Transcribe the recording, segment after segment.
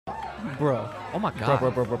Bro. Oh my god.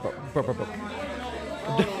 Bro.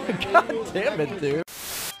 God damn it, dude.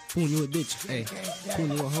 Poon, you a bitch, ayy.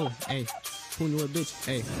 Poon, you a hoe, ayy. Poon, you a bitch,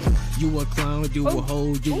 ayy. You a clown, you a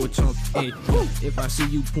hoe, you a chump, ayy. If I see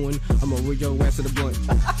you poon, I'ma roll your ass to the blunt.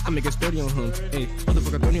 I make a 30 on him, ayy.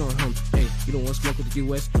 Motherfucker 30 on him, ayy. You don't want smoke with the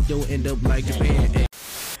US, you'll end up like Japan, ayy.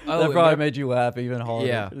 That probably made you laugh even harder.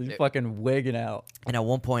 Yeah. He's fucking wigging out. And at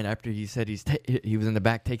one point, after he said he was in the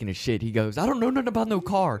back taking a shit, he goes, "I don't know nothing about no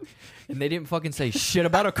car," and they didn't fucking say shit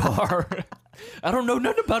about a car. I don't know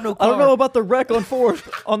nothing about no car. I don't know about the wreck on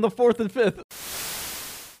the 4th and 5th.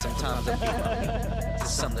 Sometimes I feel like to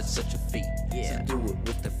some that's such a feat. Yeah. To do it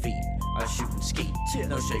with the feet. I shoot and ski.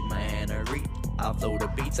 No shake my hand or reach. I flow the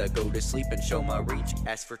beats. I go to sleep and show my reach.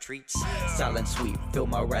 Ask for treats. Silent sweep. Fill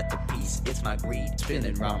my wrath to peace. It's my greed.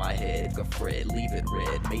 Spinning round my head. Go Fred. Leave it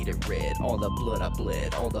red. Made it red. All the blood I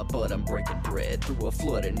bled. All the blood I'm breaking bread. Through a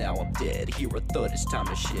flood and now I'm dead. Hear a thud. It's time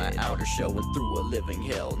to shed. My outer showing through a living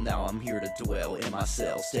hell. Now I'm here to dwell in my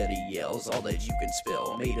cell. Steady yells. All that you can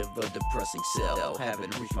spell. Made of a depressing cell.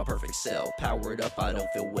 Haven't reached my perfect cell. Powered up. I don't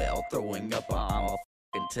feel well. Throwing up. I'm a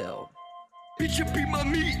f***ing tell. Bitch, you be my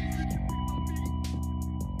meat.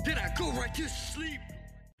 Then I go right to sleep.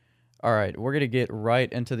 All right, we're going to get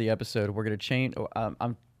right into the episode. We're going to change.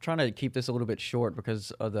 I'm trying to keep this a little bit short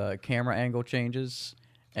because of the camera angle changes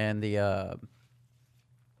and the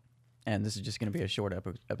and this is just going to be a short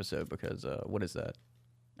episode because what is that?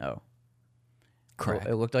 Oh. Crack.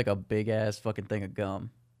 It looked like a big ass fucking thing of gum.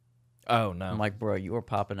 Oh no. I'm like, bro, you are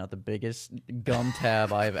popping out the biggest gum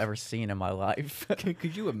tab I have ever seen in my life.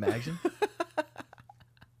 Could you imagine?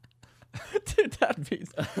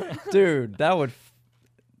 Dude, that would.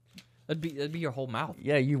 That'd be your whole mouth.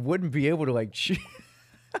 Yeah, you wouldn't be able to like chew.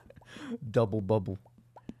 Double bubble.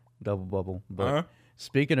 But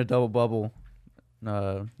speaking of double bubble,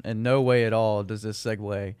 in no way at all does this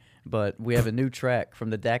segue. But we have a new track from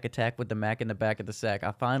the DAC Attack with the Mac in the back of the sack.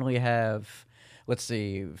 I finally have, let's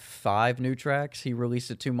see, 5 new tracks. He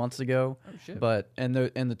released it 2 months ago. Oh shit. But in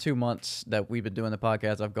the 2 months that we've been doing the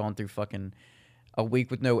podcast, I've gone through fucking a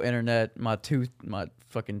week with no internet, my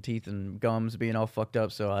fucking teeth and gums being all fucked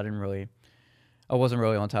up, so I wasn't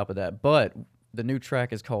really on top of that. But the new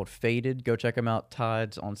track is called Faded. Go check them out,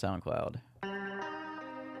 Tides on SoundCloud.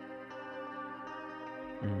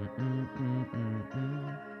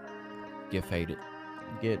 Get faded.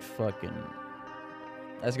 Get fucking.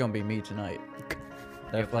 That's gonna be me tonight.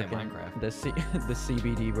 That play fucking Minecraft. the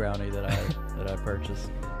CBD brownie that I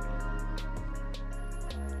purchased.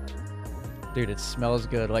 Dude, it smells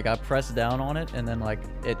good. Like, I pressed down on it, and then, like,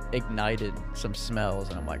 it ignited some smells,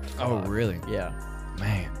 and I'm like, fuck. Oh really? Yeah.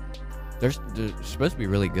 Man, they're supposed to be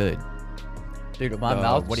really good. Dude, my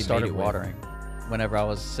mouth what he started made it with. watering whenever I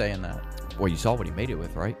was saying that. Well, you saw what he made it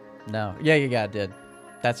with, right? No. Yeah, I did.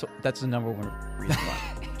 That's the number one reason why.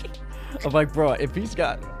 I'm like, bro, if he's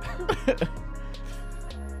got...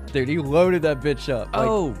 Dude, he loaded that bitch up.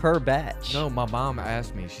 Like, per batch. No, my mom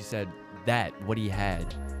asked me. She said what he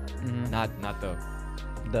had, not the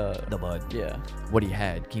bud. Yeah. What he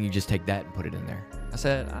had. Can you just take that and put it in there? I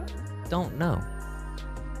said, I don't know.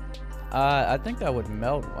 I think that would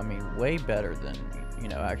melt. I mean, way better than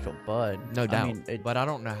actual bud. No doubt. I mean, but I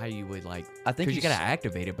don't know how you would like. I think because you gotta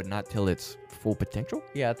activate it, but not till its full potential.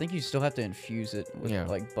 Yeah, I think you still have to infuse it with Yeah.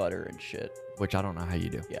 like butter and shit. Which I don't know how you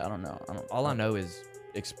do. Yeah, I don't know. All I know is,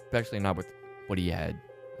 especially not with what he had.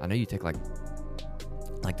 I know you take like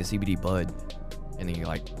the CBD bud, and then you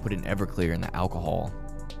like put it in Everclear, and the alcohol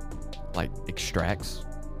like extracts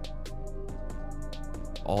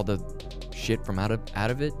all the shit from out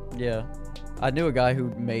of it. Yeah, I knew a guy who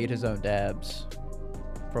made his own dabs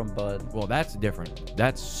from bud, Well, that's different.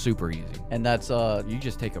 That's super easy. and that's You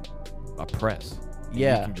just take a press. and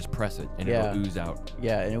Yeah. You can just press it, and Yeah. it'll ooze out.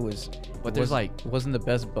 yeah, and it was. But it there's was- like, it wasn't the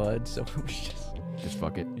best bud, so it was just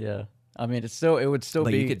fuck it. yeah. I mean, it would still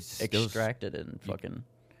Like, you be could still extracted and fucking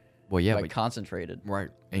Well, yeah, like but concentrated. right,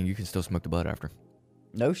 and you can still smoke the bud after.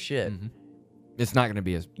 No shit. It's not gonna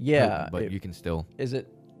be as Yeah, potent, but you can still. Is it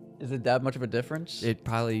that much of a difference? It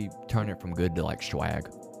probably turn it from good to like swag.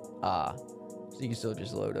 So you can still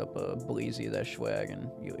just load up a bleezy of that swag and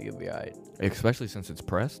you'll be alright. Especially since it's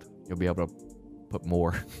pressed, you'll be able to put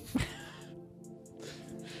more.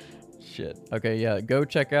 Shit. Okay, yeah. Go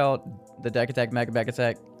check out the DAC Attack, Mac Back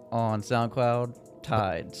Attack on SoundCloud.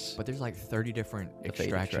 Tides. But there's like 30 different The faded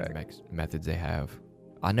extraction track. methods they have.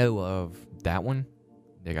 I know of that one.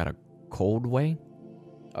 They got a cold way.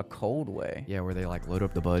 A cold way. Yeah, where they like load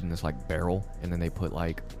up the bud in this like barrel, and then they put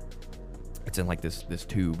like, it's in like this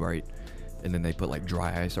tube, right? And then they put like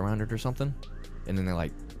dry ice around it or something, and then they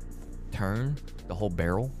like turn the whole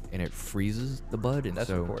barrel, and it freezes the bud. And That's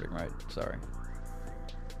so, recording, right? Sorry.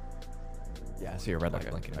 Yeah, I see a red light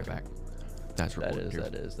blinking in the back. That's recording.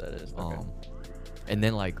 That is. Okay. And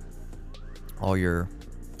then like all your,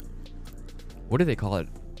 what do they call it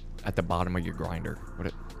at the bottom of your grinder?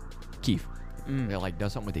 Keef. It like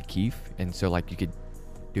does something with the keef, and so like you could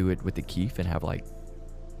do it with the keef and have like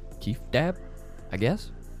keef dab, I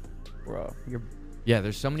guess. Bro, Yeah,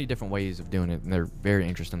 there's so many different ways of doing it, and they're very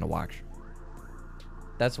interesting to watch.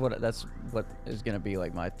 that's what is gonna be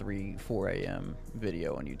like my 4 a.m.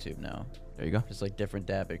 video on YouTube now. There you go. Just like different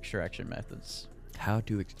dab extraction methods.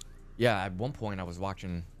 Yeah, at one point I was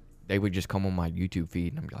watching, they would just come on my YouTube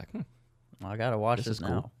feed, and I'm like, I gotta watch This this is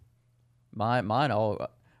now. cool. Mine all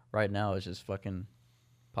right now is just fucking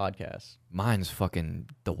podcasts. mine's fucking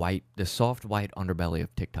the soft white underbelly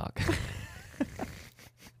of TikTok.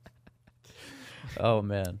 Oh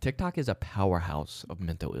man, TikTok is a powerhouse of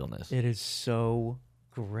mental illness. it is so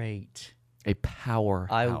great. A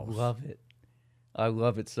powerhouse. I love it. I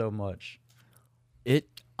love it so much. It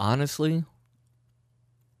honestly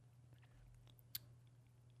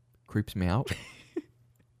creeps me out.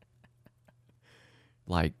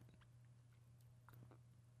 Like,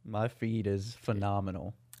 My feed is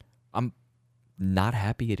phenomenal. I'm not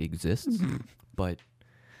happy it exists, but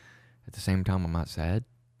at the same time, I'm not sad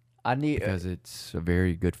I need because it's a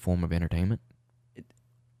very good form of entertainment.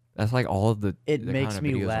 That's like all of the it the makes kind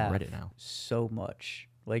of me videos laugh on Reddit now. so much.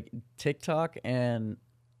 Like TikTok and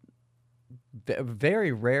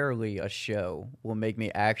very rarely a show will make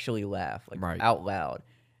me actually laugh, like Right. out loud.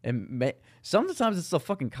 And sometimes it's the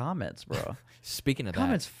fucking comments, bro. Speaking of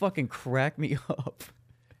Comments fucking crack me up. that,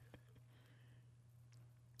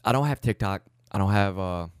 I don't have TikTok. I don't have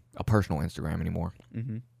a personal Instagram anymore,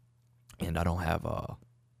 Mm-hmm. and I don't have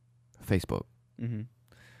Facebook. Mm-hmm.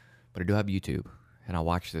 But I do have YouTube, and I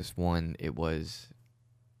watched this one. It's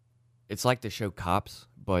like the show Cops,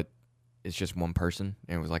 but it's just one person,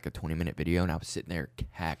 and it was like a 20-minute video, and I was sitting there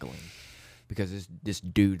cackling because this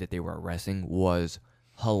dude that they were arresting was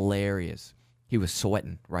hilarious. He was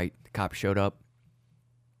sweating, right? The cop showed up,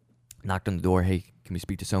 knocked on the door. Hey, can we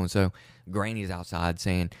speak to so-and-so? Granny's outside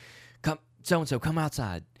saying, come, so-and-so, come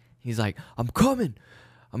outside. He's like, I'm coming.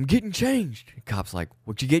 I'm getting changed. The cop's like,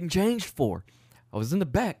 what you getting changed for? I was in the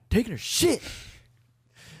back taking a shit.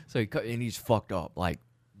 So he's fucked up. Like,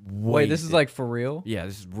 Wait, this is wasted. like for real? Yeah,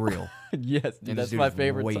 this is real. Yes, dude, And that's this my dude's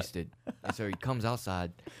favorite. Wasted. And so he comes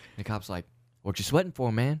outside, and the cop's like, what you sweating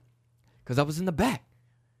for, man? Because I was in the back.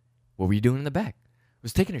 What were you doing in the back? I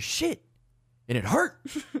was taking a shit, and it hurt.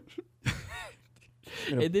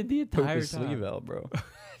 And then the Poke entire his sleeve time, out, bro.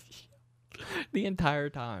 the entire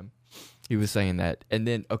time, he was saying that. And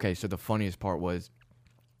then, okay, so the funniest part was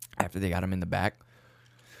after they got him in the back,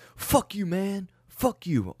 fuck you, man. Fuck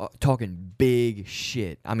you. Talking big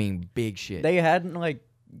shit. I mean, big shit. They hadn't like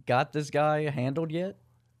got this guy handled yet.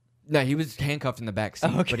 No, he was handcuffed in the back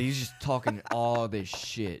seat, Okay. but he's just talking all this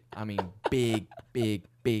shit. I mean, big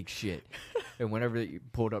shit. And whenever he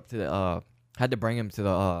pulled up to the, had to bring him to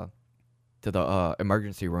the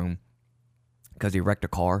emergency room because he wrecked a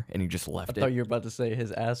car and he just I left thought it. you were about to say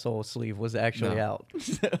his asshole sleeve was actually No. out.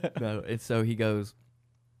 No, and so he goes.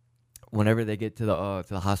 Whenever they get to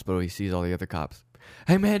the hospital, he sees all the other cops.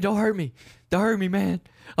 Hey man, don't hurt me. Don't hurt me, man.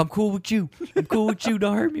 I'm cool with you. I'm cool with you.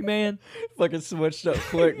 Don't hurt me, man. Fucking switched up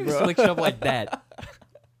quick, He bro. switched up like that. I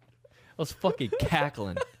was fucking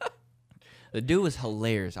cackling. The dude was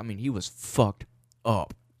hilarious. I mean, he was fucked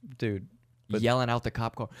up. Dude. Yelling out the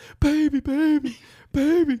cop car, baby, baby,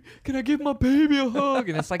 baby, can I give my baby a hug?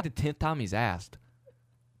 And it's like the 10th time he's asked.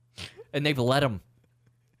 And they've let him.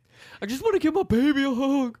 I just want to give my baby a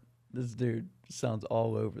hug. This dude sounds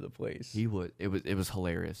all over the place. It was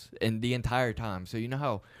hilarious. And the entire time. So you know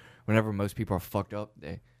how whenever most people are fucked up,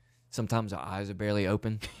 sometimes their eyes are barely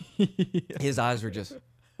open? His eyes were just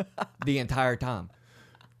the entire time.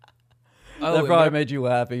 That and probably made you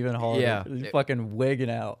laugh even harder. Yeah. He's fucking wigging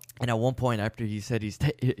out. And at one point, after he said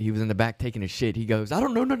he was in the back taking a shit, he goes, I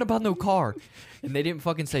don't know nothing about no car. And they didn't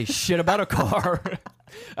fucking say shit about a car.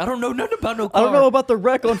 I don't know nothing about no car. I don't know about the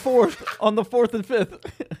wreck on 4th, on the 4th and 5th.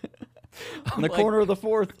 On the like- corner of the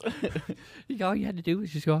 4th. All you had to do was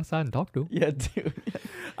just go outside and talk to him. Yeah, dude.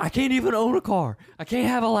 I can't even own a car. I can't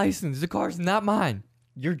have a license. The car's not mine.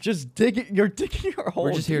 You're digging your hole.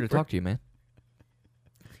 We're just here to deeper. talk to you, man.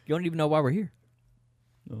 You don't even know why we're here.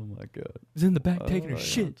 Oh my god. He's in the back taking Oh, a yeah,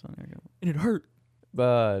 shit, it's on there. and it hurt.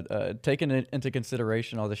 But taking into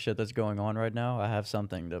consideration all the shit that's going on right now, I have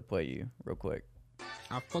something to play you real quick.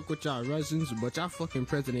 I fuck with y'all Russians, but y'all fucking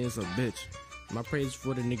president is a bitch. My praise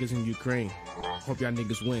for the niggas in Ukraine. Hope y'all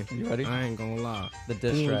niggas win. You ready? I ain't gonna lie. The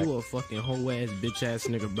diss track. You a fucking hoe ass bitch ass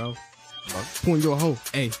nigga, bro. Pulling you a hoe,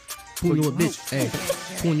 ayy. Pulling you a bitch,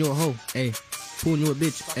 ayy. Pulling you a hoe, ayy. Pulling you a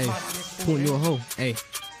bitch, ayy. Pulling you a hoe, ayy.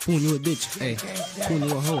 Pulling you a bitch, ayy. Pulling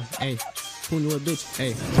you a hoe, ayy. Pulling you a bitch,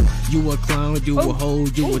 ayy. You a clown, you a hoe,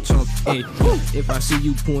 you a chump, ayy. If I see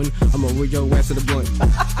you pulling, I'ma roll your ass to the blunt.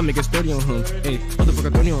 I make a 30 on him, ayy.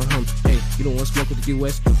 Motherfucker 30 on him, ayy. You don't want smoke with the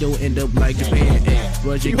US, you'll end up like Japan, ayy.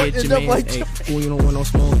 Roger, You get end your up man, like ayy. Japan. Fool, you don't want no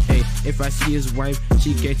smoke, ayy. If I see his wife,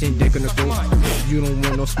 she catching dick in the throat. You don't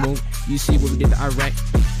want no smoke, you see what we did to Iraq.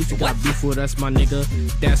 If you got beef with us, my nigga,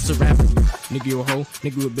 that's a rap. Nigga, you a hoe,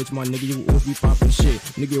 nigga, you a bitch, my nigga, you always be poppin' shit.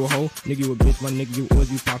 Nigga, you a hoe, nigga, you a bitch, my nigga, you always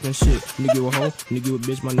be poppin' shit. Nigga, you a hoe, nigga, you a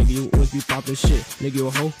bitch, my nigga, you always be poppin' shit. Nigga, you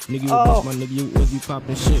a hoe, nigga, you a bitch, my nigga, you always be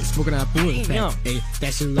poppin' shit. Smoking out Putin pack, ayy,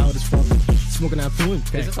 that shit loud as fuck. Smoking out Putin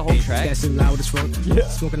pack, Is this the whole ayy, track? that shit loud as fuck. Yeah.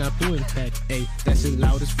 Smoking out Putin pack, ayy, that shit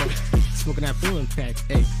loud as fuck. Smoking out Putin pack,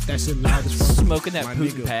 ayy, that shit loud as fuck. Smoking that My Putin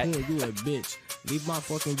nigga, pack. Putin, you a bitch. Leave my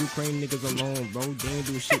fucking Ukraine niggas alone, bro. They ain't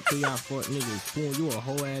do shit to y'all fuck niggas. Putin, you a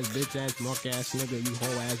hoe ass, bitch ass, mark ass nigga. You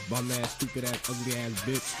hoe ass, bum ass, stupid ass, ugly ass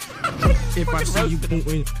bitch. If I see you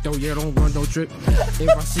Putin, don't run, don't trip. If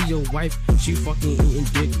I see your wife, she fucking eating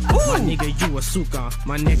dick. My nigga, you a suka.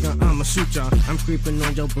 My nigga, I'm a shooter. I'm creeping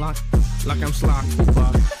on your block like I'm Sly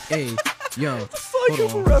Cooper. Hey, yo, hold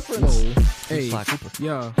Cooper on. reference. Whoa, hey, Sly Cooper.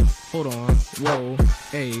 yeah, hold on. Whoa,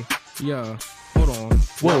 hey, yeah, hold on.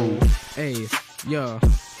 Whoa, hey, yeah,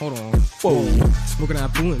 hold on. Whoa, smoking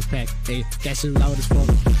that Putin pack, hey, that shit loud as fuck.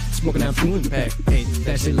 Smoking that Putin pack, hey,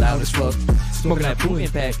 that shit loud as fuck. Smoking that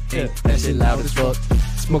Putin pack, hey, that shit loud as fuck.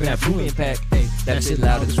 Smoking that Putin pack, hey, that shit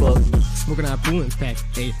loud as fuck. Smoking that Putin pack,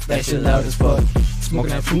 hey, that shit loud as fuck.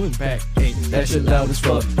 Smoking that Putin pack, hey, that shit loud as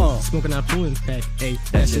fuck. Smoking that Putin pack, hey,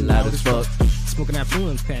 that shit loud as fuck. Smoking that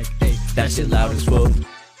Putin pack, hey, that shit loud as fuck.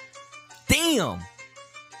 Damn.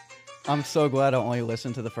 I'm so glad I only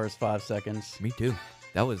listened to the first 5 seconds. Me too.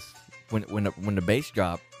 That was when the bass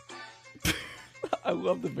dropped. I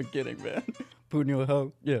love the beginning, man. Putin you a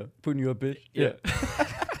hoe, yeah. Putin you a bitch, yeah.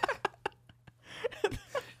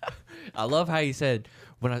 I love how he said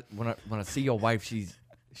when I see your wife, she's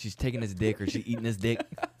taking his dick or she's eating his dick.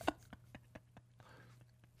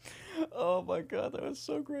 Oh my god, that was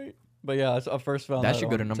so great. But yeah, I first found That that should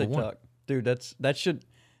go on to number TikTok. one. Dude,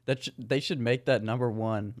 they should make that number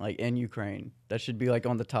one, like in Ukraine. That should be like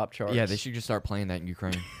on the top charts. Yeah, they should just start playing that in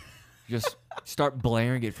Ukraine. Just start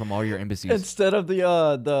blaring it from all your embassies. Instead of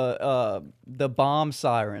the bomb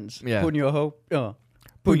sirens. Yeah. Putin you a hoe,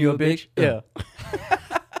 Putin you a bitch, yeah.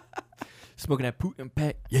 Smoking that Putin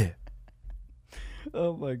pack, yeah.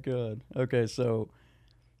 Oh my god. Okay, so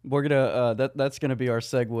we're gonna that's gonna be our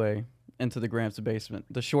segue into the Gramps basement,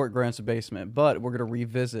 the short Gramps basement. But we're gonna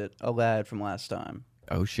revisit a lad from last time.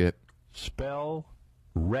 Oh shit. Spell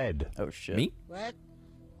red. Oh shit. Me? Red,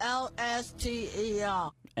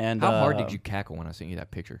 L-S-T-E-R. And How hard did you cackle when I sent you that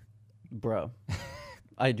picture? bro?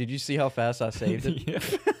 Did you see how fast I saved it? Yeah.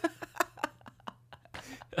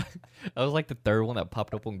 I was like the third one that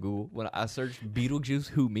popped up on Google when I searched Beetlejuice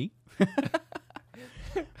who me.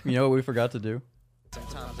 You know what we forgot to do?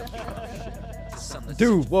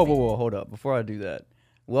 Dude, whoa, hold up. Before I do that,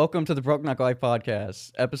 welcome to the Broke Knock Life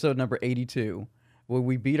Podcast, episode number 82, where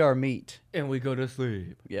we beat our meat. And we go to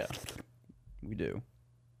sleep. Yeah, we do.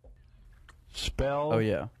 Spell Oh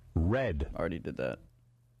yeah, red. already did that.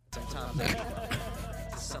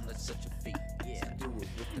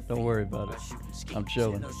 Don't worry about it. I'm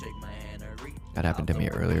chilling. That happened to me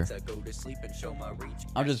earlier.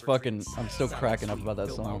 I'm still cracking up about that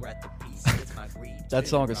song. That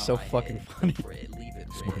song is so fucking funny.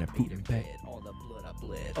 Smoking that Putin pack.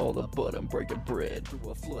 All the blood, I'm breaking bread.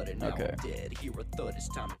 Okay.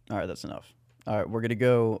 All right, that's enough. All right, we're going to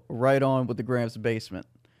go right on with the Gramps basement.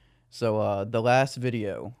 So the last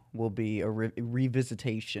video will be a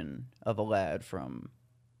revisitation of a lad from,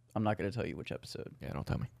 I'm not going to tell you which episode. Yeah, don't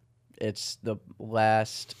tell me. It's the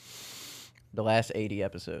last 80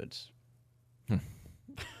 episodes.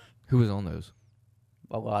 Who was on those?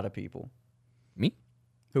 A lot of people. Me?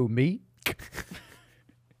 Who, me?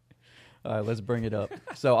 All right, let's bring it up.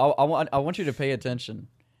 So I want you to pay attention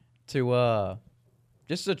to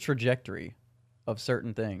just the trajectory of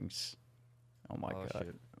certain things. Oh my god.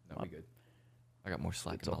 Shit. No, we good. I got more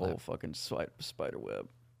slack It's in a my whole lap. fucking spider web.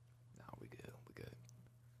 No, we good. We good.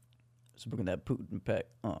 Smoking that Putin pack.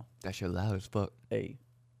 That shit loud as fuck. Hey.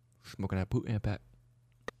 Smoking that Putin pack.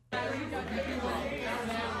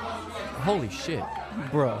 Holy shit.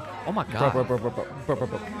 Bro. Oh my god. Bro.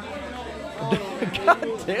 God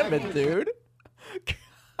damn it, dude.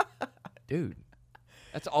 Dude.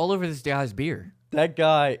 That's all over this guy's beer. That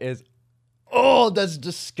guy is. Oh, that's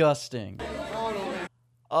disgusting.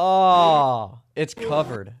 Oh, it's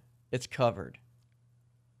covered. It's covered.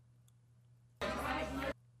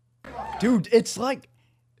 Dude, it's like.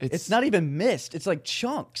 It's not even mist. It's like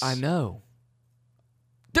chunks. I know.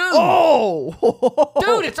 Dude! Oh!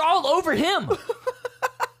 Dude, it's all over him!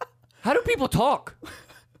 How do people talk?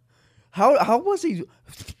 How was he?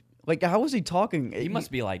 Like, how was he talking? He must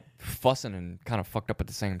be, like, fussing and kind of fucked up at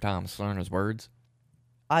the same time, slurring his words.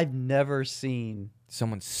 I've never seen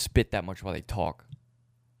someone spit that much while they talk.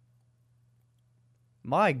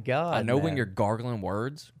 My God, I know man. when you're gargling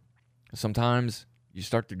words, sometimes you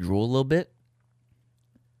start to drool a little bit,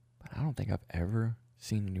 but I don't think I've ever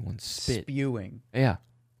seen anyone spit. Spewing. Yeah.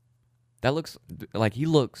 That looks like he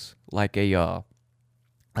looks like a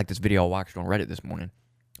like this video I watched on Reddit this morning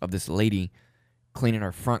of this lady cleaning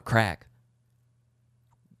her front crack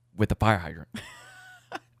with a fire hydrant.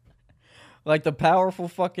 Like the powerful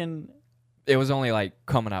fucking. It was only like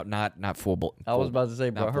coming out, not full. I was about to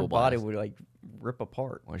say, bro, her body blast. would like rip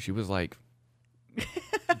apart. Well, she was like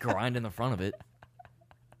grinding the front of it.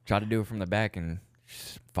 Tried to do it from the back, and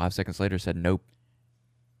 5 seconds later said nope.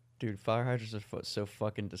 Dude, fire hydrants are so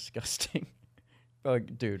fucking disgusting.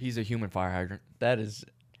 Like, dude, He's a human fire hydrant. that is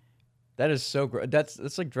so gross.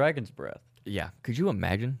 That's like dragon's breath. Yeah. Could you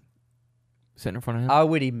imagine sitting in front of him? I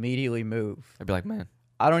would immediately move. I'd be like, man,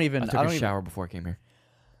 I don't even. I took a shower before I came here.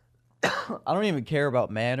 I don't even care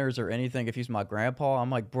about manners or anything. If he's my grandpa,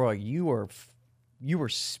 I'm like, bro, you were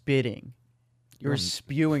spitting. You're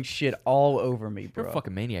spewing shit all over me, bro. You're a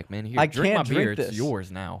fucking maniac, man. Here, I drink can't my beer. drink this. It's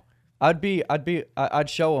yours now. I'd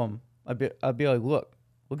show him. I'd be like, look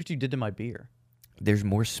what you did to my beer. There's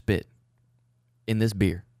more spit in this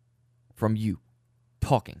beer from you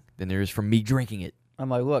talking than there is from me drinking it. I'm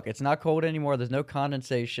like, look, it's not cold anymore. There's no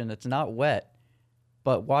condensation. It's not wet.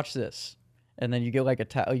 But watch this. And then you get like a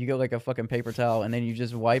towel, you get like a fucking paper towel, and then you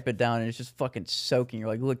just wipe it down, and it's just fucking soaking. You're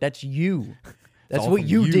like, look, that's you. That's all what from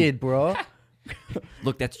you you. did, bro.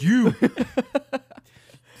 Look, that's you.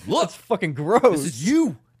 Look, That's fucking gross. this is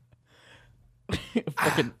you.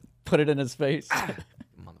 Fucking put it in his face.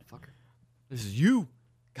 Motherfucker. This is you.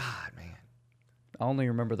 God, man. I only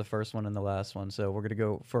remember the first one and the last one, so we're gonna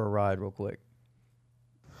go for a ride real quick.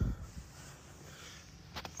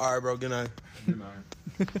 All right, bro. Good night.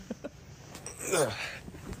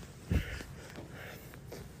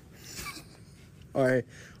 All right.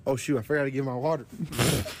 Oh shoot! I forgot to get my water.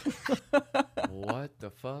 What the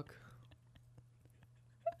fuck?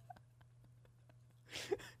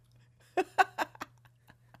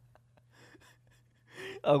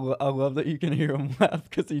 I love that you can hear him laugh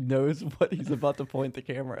because he knows what he's about to point the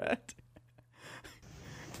camera at.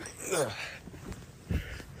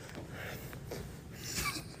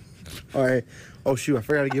 All right. Oh shoot! I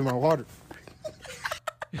forgot to get my water.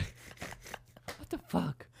 What the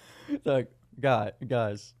fuck? Like,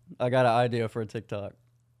 guys, I got an idea for a TikTok.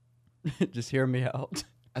 Just hear me out.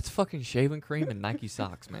 That's fucking shaving cream and Nike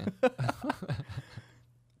socks, man. There's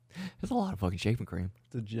a lot of fucking shaving cream.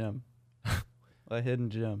 It's a gem. A hidden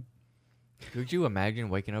gem. Could you imagine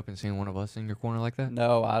waking up and seeing one of us in your corner like that?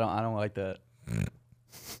 No, I don't like that.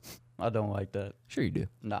 I don't like that. Sure you do.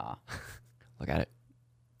 Nah. Look at it.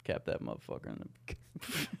 Cap that motherfucker in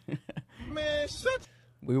the Man, shut.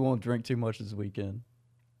 We won't drink too much this weekend.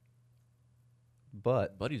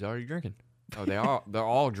 But Buddy's already drinking. Oh, they're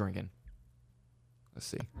all drinking. Let's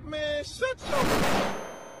see. Man, shut your.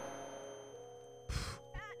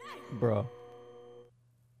 bro.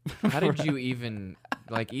 How did you even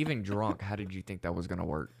even drunk, how did you think that was gonna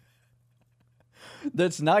work?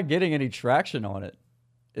 That's not getting any traction on it.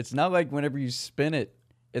 It's not like whenever you spin it,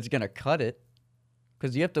 it's gonna cut it.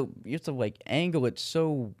 Because you have to like angle it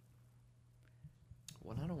so.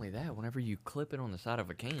 Well, not only that, whenever you clip it on the side of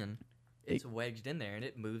a can, it's wedged in there and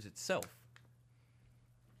it moves itself.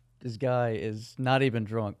 This guy is not even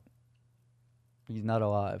drunk. He's not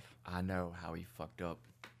alive. I know how he fucked up.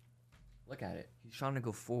 Look at it. He's trying to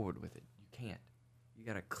go forward with it. You can't. You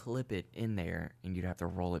gotta clip it in there, and you'd have to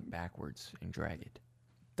roll it backwards and drag it.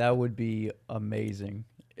 That would be amazing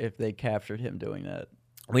if they captured him doing that.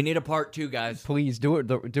 We need a part 2, guys. Please do it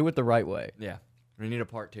the right way. Yeah, we need a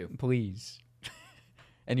part 2. Please.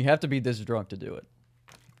 And you have to be this drunk to do it.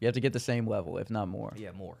 You have to get the same level, if not more.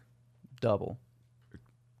 Yeah, more. Double.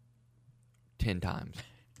 10 times.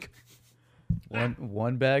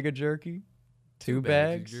 One bag of jerky, two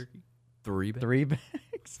bags, of jerky, 3 bags, 3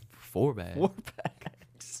 bags, 4 bags. 4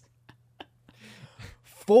 bags.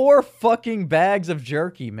 4 fucking bags of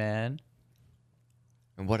jerky, man.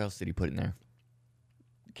 And what else did he put in there?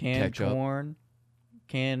 Canned Ketchup. corn,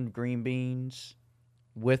 canned green beans,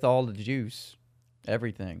 with all the juice,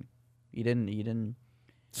 everything. He didn't.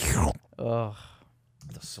 Ugh.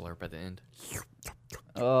 The slurp at the end.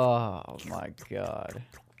 Oh my god.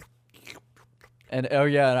 And oh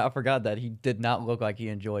yeah, and I forgot that he did not look like he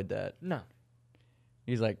enjoyed that. No.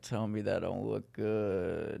 He's like, tell me that don't look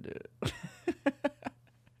good. It's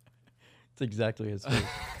exactly his face.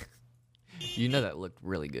 You know that looked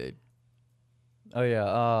really good. Oh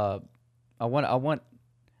yeah. I want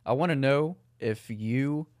to know if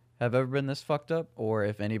you have ever been this fucked up, or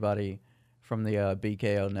if anybody from the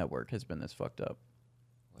BKO network has been this fucked up.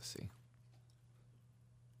 Let's see.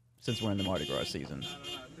 Since we're in the Mardi Gras season.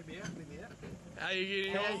 How you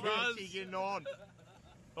getting on, bros? How you getting on?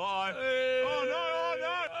 Oh no!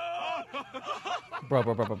 Bro.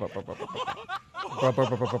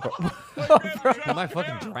 I might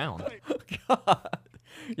fucking drown. God.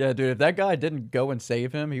 Yeah, dude, if that guy didn't go and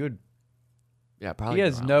save him, he would. Yeah, probably. He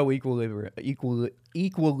has drown. no equilibrium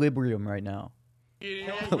right now. Getting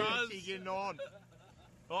on, bros? How you getting on?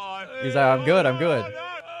 He's like, I'm good.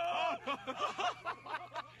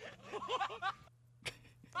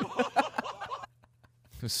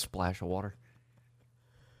 Splash of water.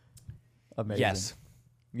 Amazing. Yes.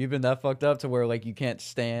 You've been that fucked up to where like you can't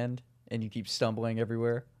stand and you keep stumbling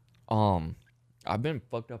everywhere. I've been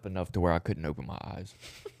fucked up enough to where I couldn't open my eyes.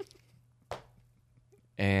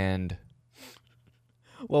 And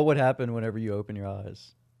What would happen whenever you open your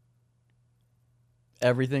eyes?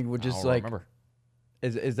 Everything would I just don't like. remember.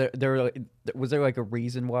 Is was there like a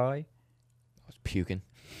reason why? I was puking.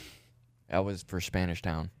 That was for Spanish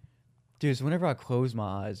Town. Dude, so whenever I close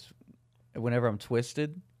my eyes, whenever I'm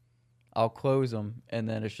twisted, I'll close them and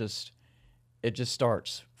then it just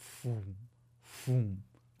starts. Boom, boom.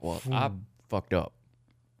 Well, I fucked up.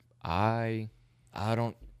 I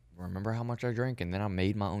don't remember how much I drank, and then I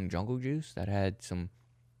made my own jungle juice that had some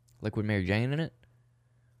liquid Mary Jane in it,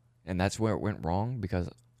 and that's where it went wrong because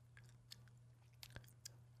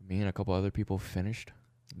me and a couple other people finished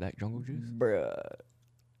that jungle juice. Bruh.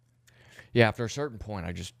 Yeah, after a certain point,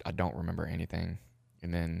 I don't remember anything,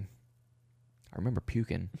 and then I remember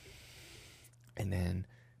puking, and then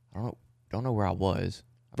I don't know where I was.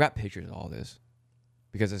 I've got pictures of all this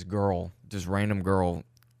because this random girl,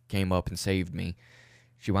 came up and saved me.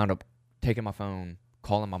 She wound up taking my phone,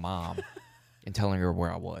 calling my mom, and telling her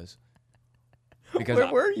where I was. Because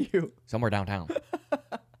Where were you? somewhere downtown.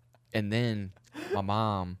 And then my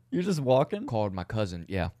mom You're just walking? called my cousin.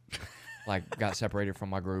 Yeah. Like, got separated from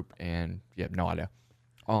my group, and yeah, no idea.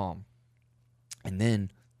 And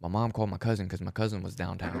then my mom called my cousin because my cousin was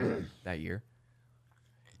downtown that year,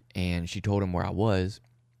 and she told him where I was,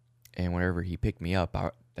 and whenever he picked me up,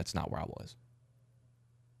 that's not where I was.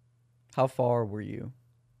 How far were you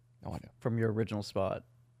No idea. from your original spot?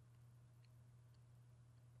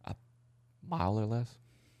 A mile or less.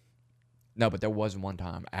 No, but there was one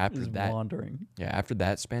time after Just that. wandering. Yeah, after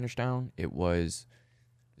that Spanish Town, it was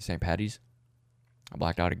St. Patty's. I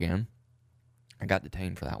blacked out again. I got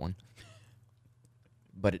detained for that one.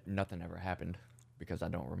 But nothing ever happened because I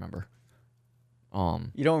don't remember.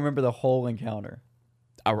 You don't remember the whole encounter.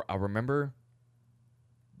 I remember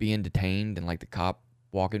being detained and like the cop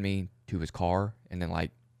walking me to his car, and then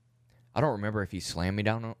like I don't remember if he slammed me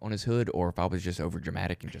down on his hood or if I was just over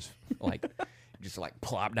dramatic and just like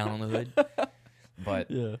plop down on the hood.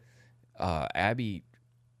 But Yeah. Abby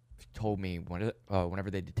told me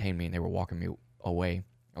whenever they detained me and they were walking me away,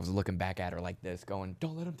 I was looking back at her like this, going,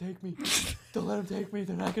 "Don't let them take me! Don't let them take me!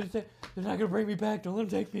 They're not gonna bring me back! Don't let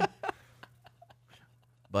them take me!"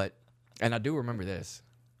 And I do remember this.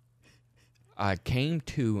 I came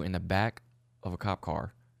to in the back of a cop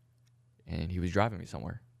car, and he was driving me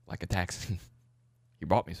somewhere, like a taxi. He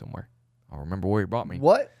brought me somewhere. I don't remember where he brought me.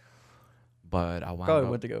 What? But I Probably wound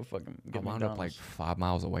went to go fucking up, get I wound up like McDonald's. 5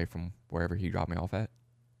 miles away from wherever he dropped me off at.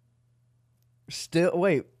 Still,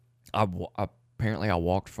 wait. Apparently I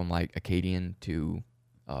walked from like Acadian to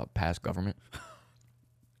past government.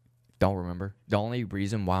 Don't remember. The only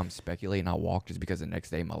reason why I'm speculating I walked is because the next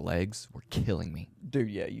day my legs were killing me. Dude,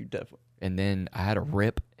 yeah, you definitely. And then I had a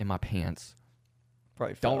rip in my pants.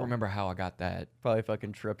 Probably Don't fell. remember how I got that. Probably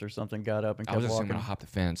fucking tripped or something, got up and I kept was walking. assuming I hopped the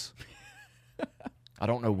fence. I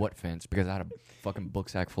don't know what fence because I had a fucking book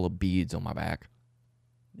sack full of beads on my back.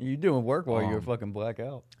 You doing work while you were Um, fucking black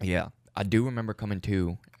out. Yeah. I do remember coming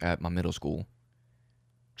to at my middle school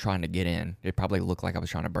trying to get in. It probably looked like I was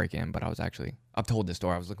trying to break in, but I was actually, I've told this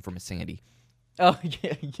story. I was looking for Miss Sandy. Oh,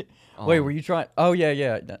 yeah. Wait, Um, were you trying? Oh, yeah,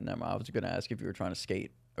 yeah. Never mind. I was going to ask if you were trying to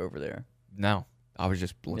skate over there. No, I was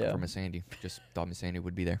just looking Yeah. for Miss Sandy. Just thought Miss Sandy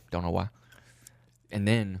would be there. Don't know why. And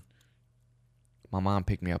then my mom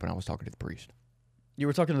picked me up and I was talking to the priest. You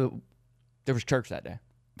were talking to There was church that day.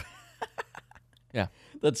 Yeah.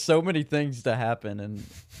 That's so many things to happen, and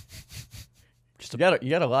you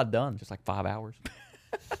got a lot done. Just like 5 hours.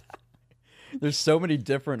 There's so many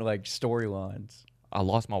different like storylines. I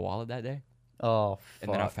lost my wallet that day. Oh, fuck.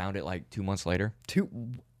 And then I found it like 2 months later. Two.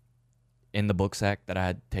 In the book sack that I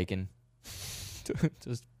had taken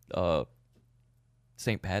to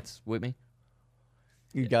St. Pat's with me.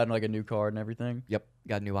 You got like a new card and everything. Yep.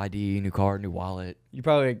 Got a new ID, new card, new wallet. You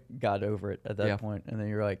probably got over it at that Yeah. point, and then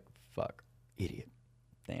you're like, "Fuck, idiot,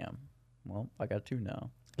 damn." Well, I got two now.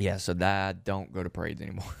 Yeah, so that I don't go to parades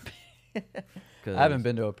anymore. I haven't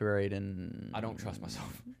been to a parade in. I don't trust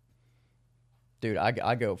myself. Dude,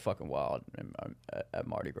 I go fucking wild at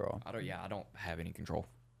Mardi Gras. I don't have any control.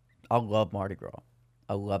 I love Mardi Gras.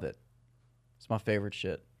 I love it. It's my favorite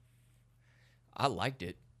shit. I liked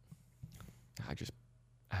it. I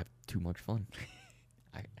have too much fun.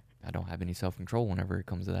 I don't have any self-control whenever it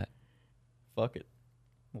comes to that. Fuck it.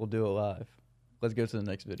 We'll do it live. Let's go to the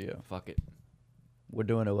next video. Fuck it. We're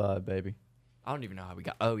doing it live, baby. I don't even know how we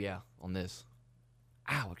got. Oh yeah, on this.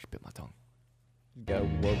 Ow! I just bit my tongue. Got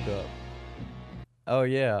woke up. Oh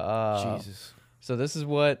yeah. Jesus. So this is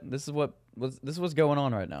what's going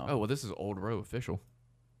on right now. Oh well, this is Old Row official.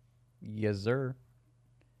 Yes, sir.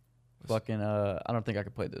 Fucking I don't think I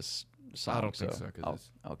could play this song. I don't think so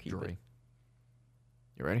because I'll keep Jory. it.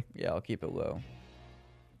 You ready? Yeah, I'll keep it low.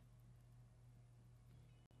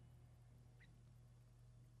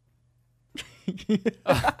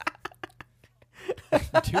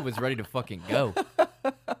 Dude was ready to fucking go.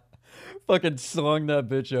 Fucking slung that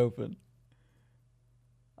bitch open.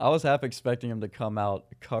 I was half expecting him to come out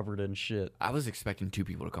covered in shit. I was expecting 2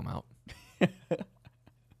 people to come out.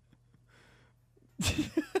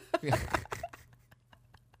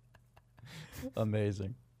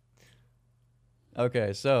 Amazing.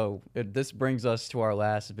 Okay, so this brings us to our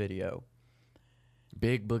last video.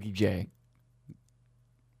 Big Boogie J.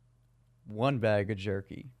 1 bag of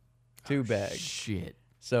jerky. 2 bags. Shit.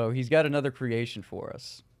 So he's got another creation for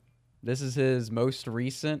us. This is his most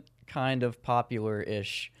recent kind of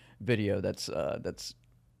popular-ish video that's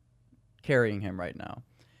carrying him right now.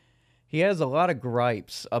 He has a lot of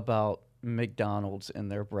gripes about McDonald's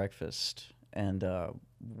and their breakfast and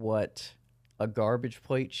what a garbage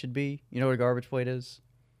plate should be. You know what a garbage plate is?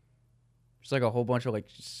 It's like a whole bunch of like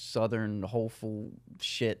Southern wholesome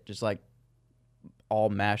shit, just like all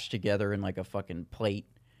mashed together in like a fucking plate.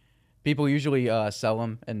 People usually sell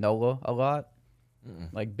them in NOLA a lot.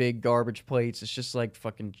 Like big garbage plates. It's just like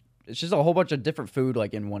fucking. It's just a whole bunch of different food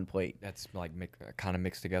like in one plate. That's like kind of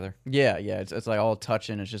mixed together. Yeah. It's like all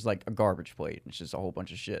touching. It's just like a garbage plate. It's just a whole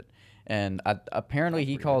bunch of shit. And apparently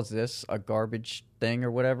he calls this a garbage thing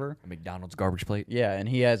or whatever. A McDonald's garbage plate. Yeah, and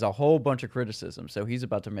he has a whole bunch of criticism. So he's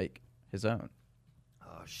about to make his own.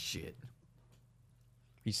 Oh shit.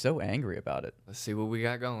 He's so angry about it. Let's see what we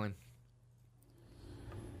got going.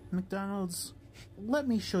 McDonald's, let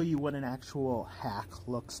me show you what an actual hack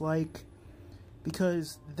looks like.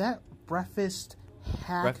 Because that breakfast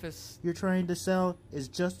hack you're trying to sell is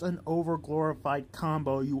just an over-glorified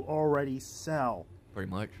combo you already sell. Pretty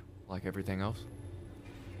much. Like everything else.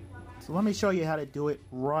 So let me show you how to do it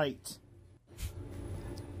right.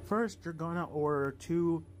 First, you're gonna order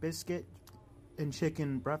 2 biscuit and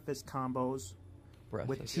chicken breakfast combos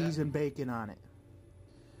with cheese and bacon on it.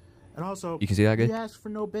 And also, you can see that good? You ask for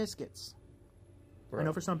no biscuits. I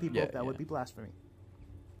know for some people that would be blasphemy.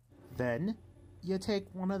 Then, you take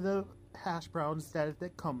one of the hash browns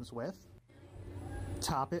that comes with,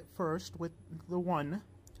 top it first with the 1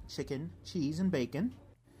 chicken, cheese, and bacon.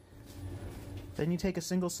 Then you take a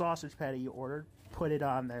single sausage patty you ordered, put it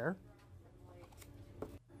on there.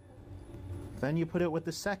 Then you put it with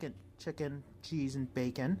the second chicken, cheese, and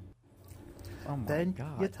bacon. Oh my then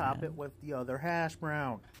God, you top it with the other hash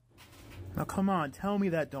brown. Now come on, tell me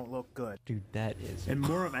that don't look good. Dude, that is... And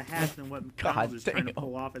more of a hack than what McDonald's is trying to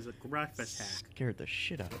pull off as a breakfast hack. Scared the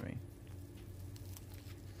shit out of me.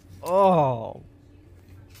 Oh.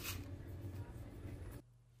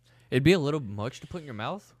 It'd be a little much to put in your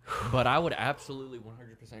mouth, but I would absolutely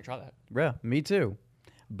 100% try that. Yeah, me too.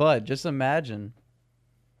 But just imagine,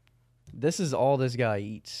 this is all this guy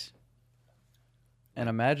eats. And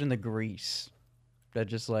imagine the grease that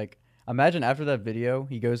just like... Imagine after that video,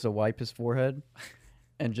 he goes to wipe his forehead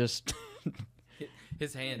and just...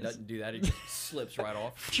 His hand doesn't do that. It just slips right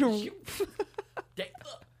off.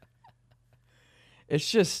 It's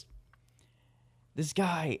just... This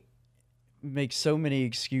guy makes so many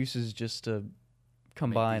excuses just to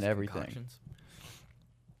combine everything.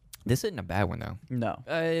 This isn't a bad one, though. No.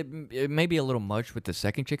 It may be a little much with the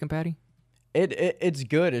second chicken patty. It's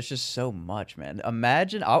good. It's just so much, man.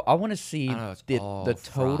 Imagine. I want to see I know, it's the all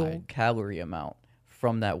total fried. calorie amount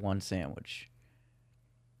from that one sandwich.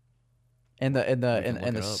 And the can look and the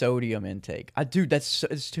it up. sodium intake. Dude,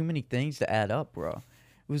 it's too many things to add up, bro.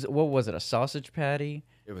 What was it? A sausage patty,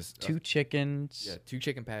 It was 2 chickens. Yeah, 2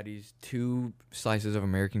 chicken patties, 2 slices of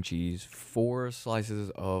American cheese, 4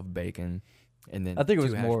 slices of bacon, and then I think it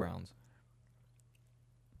was 2 hash more. browns.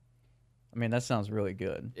 I mean, that sounds really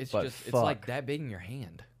good. It's but just it's like fuck. that big in your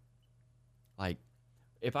hand. Like,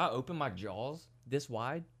 if I open my jaws this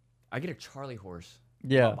wide, I get a Charlie horse.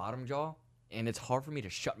 in Yeah. my bottom jaw, and it's hard for me to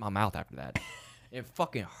shut my mouth after that. It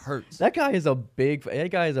fucking hurts. That guy is a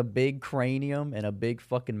big cranium and a big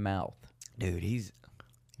fucking mouth. Dude,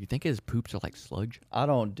 you think his poops are like sludge? I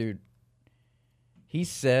don't, dude. He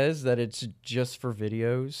says that it's just for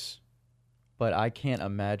videos, but I can't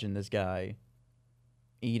imagine this guy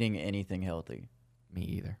eating anything healthy. Me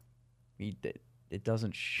either. It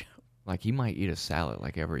doesn't show. Like, he might eat a salad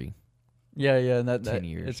like every Yeah, and 10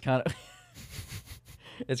 years. It's kind of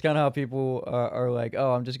it's kind of how people are like,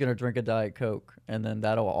 oh, I'm just gonna drink a Diet Coke, and then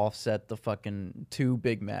that'll offset the fucking 2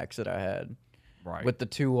 Big Macs that I had, right with the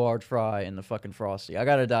 2 large fry and the fucking Frosty. I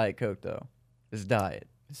got a Diet Coke though. It's diet,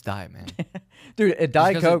 It's diet, man. dude. A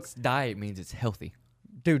Diet Just 'cause Coke, it's diet means it's healthy.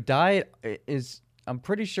 dude. Diet is. I'm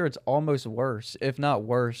pretty sure it's almost worse, if not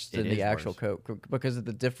worse, than is the actual worse. Coke because of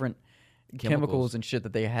the different chemicals Chemicals. and shit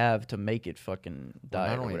that they have to make it fucking Well, diet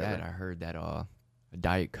not or only whatever. that, I heard that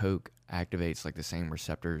Diet Coke activates like the same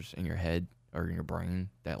receptors in your head or in your brain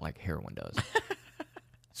that like heroin does.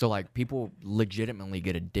 So like people legitimately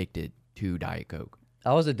get addicted to Diet Coke.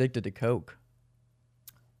 I was addicted to Coke.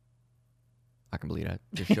 I can believe that.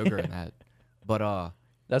 There's sugar in that. But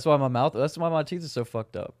That's why my teeth are so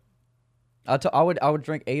fucked up. I would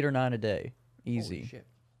drink 8 or 9 a day, easy. holy shit.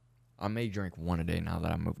 I may drink 1 a day now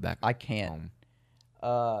that I moved back. I can't.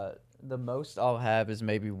 home. The most I'll have is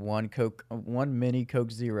maybe one mini Coke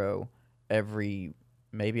Zero every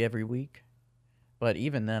week. But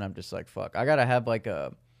even then, I'm just like, fuck. I gotta have like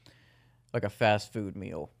a fast food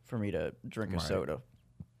meal for me to drink a Right. soda.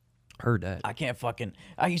 Heard that. I can't fucking.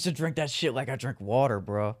 I used to drink that shit like I drink water,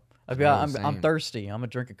 bro. Bro, I'm same. thirsty. I'm gonna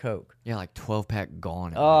drink a Coke. Yeah, like 12-pack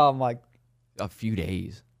gone in like Oh my. a few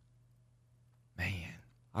days. Man,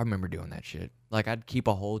 I remember doing that shit. Like, I'd keep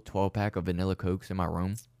a whole 12-pack of vanilla Cokes in my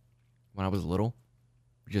room when I was little,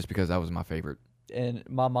 just because that was my favorite. And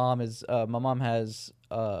my mom has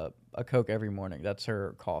a Coke every morning. That's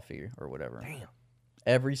her coffee or whatever. Damn.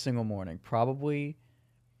 Every single morning, probably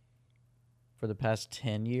for the past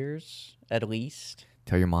 10 years at least.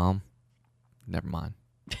 Tell your mom. Never mind.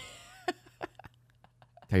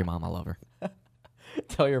 Tell your mom I love her.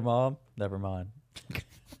 Tell your mom, never mind.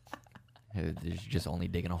 There's just only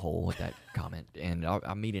digging a hole with that comment, and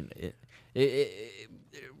I'm eating it.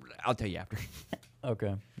 I'll tell you after.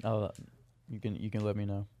 Okay. You can let me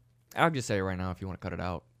know. I'll just say it right now if you want to cut it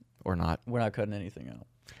out or not. We're not cutting anything out.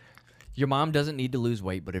 Your mom doesn't need to lose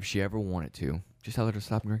weight, but if she ever wanted to, just tell her to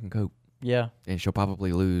stop drinking Coke, Yeah, and she'll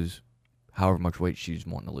probably lose however much weight she's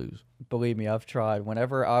wanting to lose. believe me, I've tried.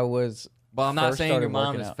 Whenever I was But I'm not first saying your started mom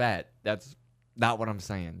working is out. fat. That's not what I'm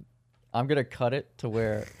saying. I'm gonna cut it to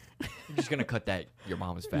where I'm just gonna cut that. Your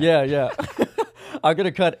mom is fat. yeah. I'm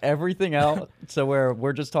gonna cut everything out so where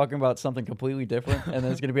we're just talking about something completely different, and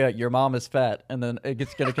then it's gonna be like your mom is fat, and then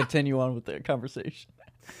it's gonna continue on with the conversation.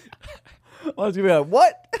 Well, it's gonna be like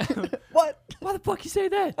what? What? Why the fuck you say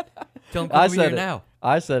that? Tell him I over said here it. now.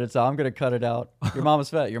 I said it, so I'm gonna cut it out. Your mom is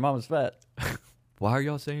fat. Your mom is fat. Why are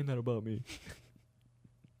y'all saying that about me?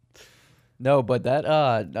 No, but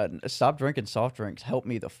that stop drinking soft drinks helped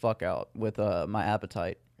me the fuck out with my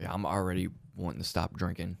appetite. Yeah, I'm already wanting to stop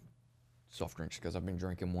drinking soft drinks because I've been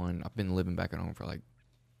drinking one. I've been living back at home for like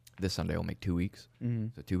this Sunday will make 2 weeks. Mm-hmm.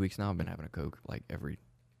 So 2 weeks now I've been having a Coke like every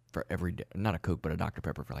not a Coke but a Dr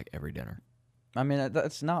Pepper for like every dinner. I mean,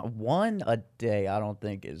 that's not one a day. I don't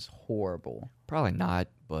think is horrible. Probably not,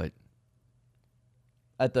 but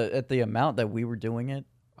At the amount that we were doing it,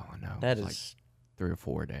 oh no, that it's is. like 3 or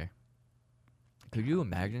 4 a day. Could you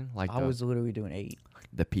imagine like I was literally doing 8.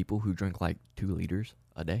 the people who drink like 2 liters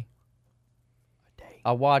a day? A day.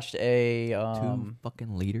 I watched a 2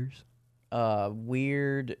 fucking liters?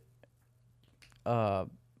 weird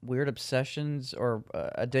obsessions or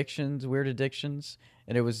weird addictions,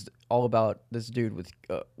 and it was all about this dude with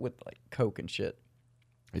like Coke and shit.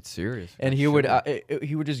 It's serious. And That's he would sugar.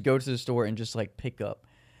 he would just go to the store and just like pick up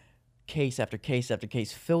case after case after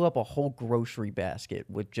case, fill up a whole grocery basket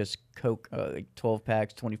with just Coke, like 12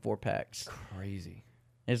 packs, 24 packs. Crazy.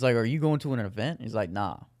 And it's like, are you going to an event? He's like,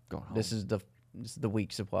 nah. Going home. This is the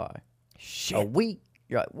week supply. Shit. A week?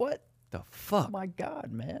 You're like, what? The fuck? Oh my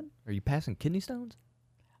God, man. Are you passing kidney stones?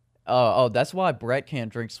 Oh, that's why Brett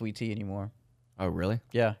can't drink sweet tea anymore. Oh, really?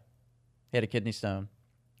 Yeah. He had a kidney stone.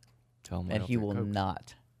 Tell him. And he will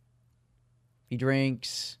not. He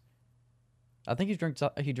drinks... I think he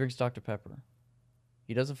drinks Dr. Pepper.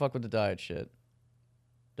 He doesn't fuck with the diet shit.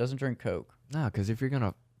 Doesn't drink Coke. Nah, because if you're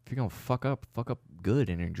gonna fuck up good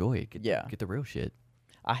and enjoy it. Get the real shit.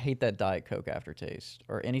 I hate that Diet Coke aftertaste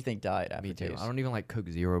or anything diet aftertaste. Me too. I don't even like Coke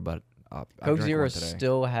Zero, but Coke Zero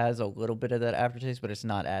still has a little bit of that aftertaste, but it's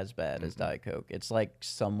not as bad as Diet Coke. It's like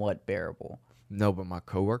somewhat bearable. No, but my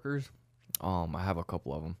coworkers, I have a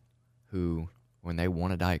couple of them who, when they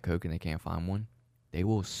want a Diet Coke and they can't find one, they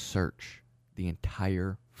will search the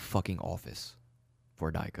entire fucking office for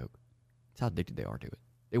a Diet Coke. That's how addicted they are to it.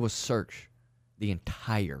 They will search the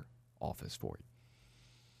entire office for it.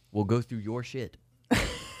 We'll go through your shit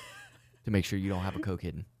to make sure you don't have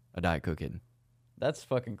a Diet Coke hidden. That's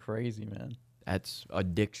fucking crazy, man. That's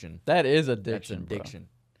addiction. That is addiction. That's addiction.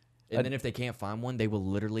 Bro. And then if they can't find one, they will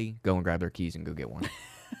literally go and grab their keys and go get one.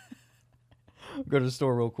 Go to the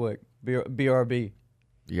store real quick. BRB.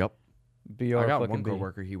 Yep. BR I got fucking one B.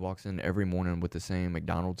 coworker. He walks in every morning with the same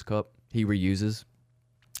McDonald's cup. He reuses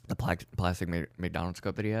the plastic McDonald's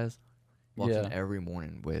cup that he has. Walks in every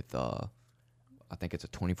morning with, I think it's a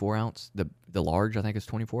 24 ounce. The large, I think, is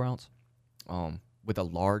 24 ounce. With a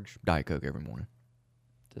large Diet Coke every morning.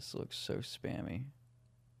 This looks so spammy.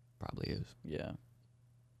 Probably is. Yeah.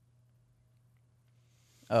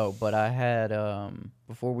 Oh, but I had,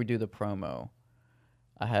 before we do the promo,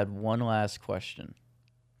 I had one last question.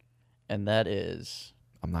 And that is...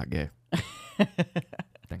 I'm not gay.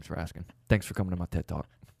 Thanks for asking. Thanks for coming to my TED Talk.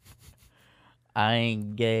 I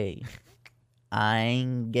ain't gay. I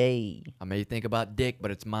ain't gay. I may think about dick,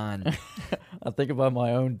 but it's mine. I think about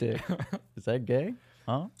my own dick. Is that gay?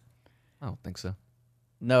 Huh? I don't think so.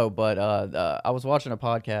 No, but I was watching a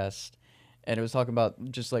podcast, and it was talking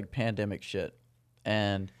about just like pandemic shit.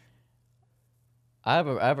 And I have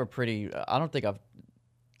a pretty... I don't think I've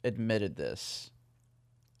admitted this,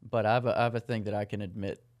 but I have a thing that I can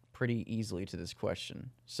admit pretty easily to this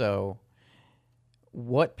question. So,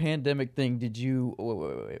 what pandemic thing did you...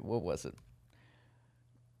 Wait, what was it?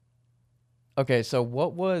 Okay, so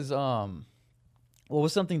what was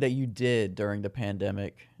something that you did during the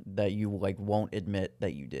pandemic that you like won't admit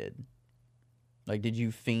that you did? Like, did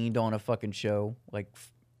you fiend on a fucking show like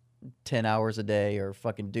 10 hours a day or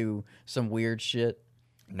fucking do some weird shit?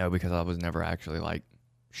 No, because I was never actually like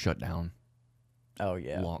shut down. Oh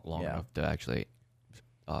yeah, long enough to actually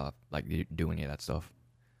like do any of that stuff.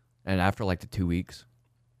 And after like the 2 weeks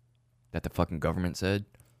that the fucking government said,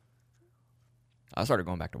 I started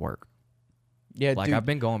going back to work. Yeah, like dude, I've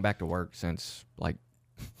been going back to work since like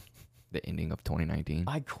the ending of 2019.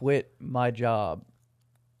 I quit my job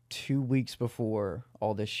 2 weeks before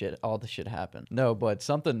all the shit happened. No, but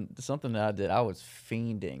something that I did, I was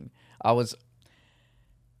fiending. I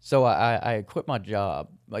quit my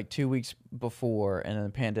job like 2 weeks before, and then the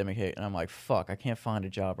pandemic hit, and I'm like, fuck, I can't find a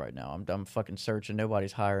job right now. I'm fucking searching.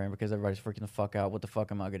 Nobody's hiring because everybody's freaking the fuck out. What the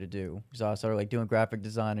fuck am I gonna do? So I started like doing graphic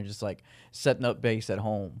design and just like setting up base at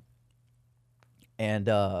home. And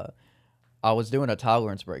I was doing a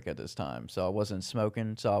tolerance break at this time, so I wasn't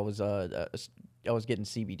smoking. So I was getting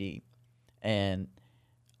CBD, and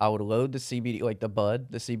I would load the CBD, like the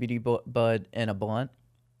CBD bud in a blunt,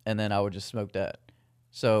 and then I would just smoke that.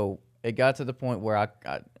 So it got to the point where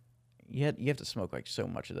you have to smoke like so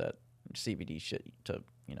much of that CBD shit to,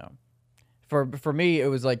 you know. For me, it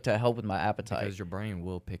was like to help with my appetite, because your brain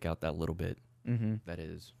will pick out that little bit that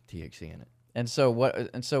is THC in it. And so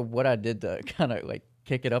what I did to kind of like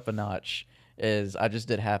kick it up a notch is I just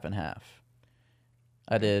did half and half.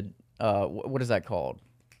 I did what is that called?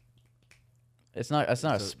 It's not a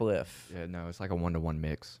spliff. Yeah, no, it's like a 1-to-1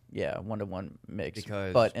 mix. Yeah, 1-to-1 mix,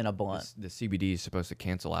 because but in a blunt. The CBD is supposed to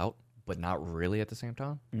cancel out, but not really at the same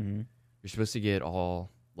time. Mm-hmm. You're supposed to get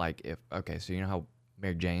all like so you know how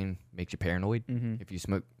Mary Jane makes you paranoid? Mm-hmm. If you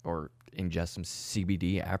smoke or ingest some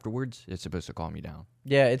CBD afterwards, it's supposed to calm you down.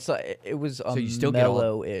 Yeah, it's like it was so you still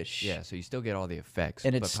mellow-ish. Yeah, so you still get all the effects,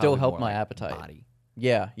 and it still helped my appetite. Body.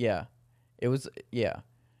 Yeah, it was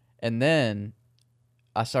and then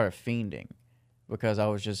I started fiending because I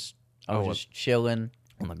was just chilling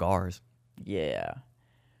on the gars. Yeah,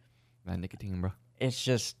 that nicotine, bro. It's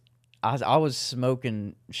just I was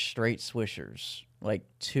smoking straight swishers, like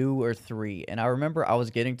 2 or 3, and I remember I was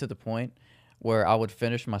getting to the point where I would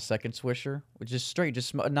finish my second swisher, which is straight,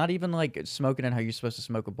 not even like smoking in how you're supposed to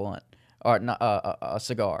smoke a blunt or not a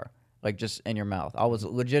cigar, like just in your mouth. I was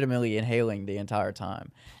legitimately inhaling the entire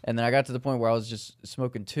time, and then I got to the point where I was just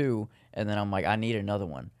smoking 2, and then I'm like, I need another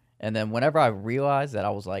one, And then whenever I realized that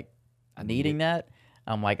I was like needing that,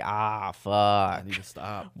 I'm like, fuck. I need to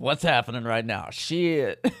stop. What's happening right now?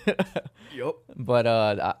 Shit. Yup. But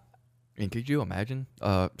And could you imagine?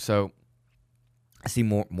 So I see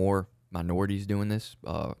more minorities doing this.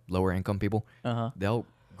 Lower income people. They'll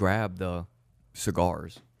grab the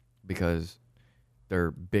cigars because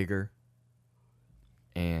they're bigger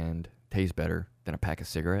and taste better than a pack of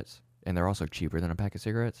cigarettes, and they're also cheaper than a pack of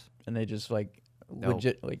cigarettes. and they just like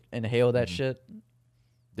legit like inhale that shit.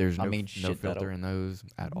 There's no, no no filter in those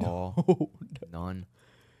at all. None.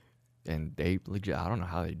 And they legit, I don't know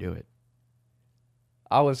how they do it.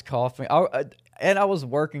 I was coughing. And I was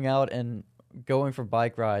working out and going for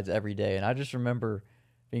bike rides every day. And I just remember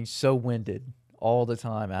being so winded all the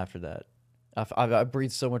time after that. I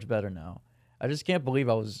breathe so much better now. I just can't believe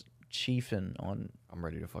I was chiefing on I'm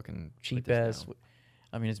ready to fucking cheap ass.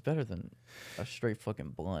 I mean, it's better than a straight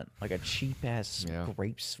fucking blunt. Like a cheap ass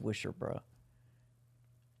grape swisher, bro.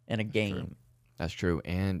 In a game. True. That's true.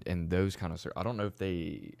 And those kind of, I don't know if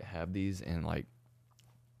they have these in like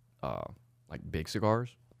big cigars,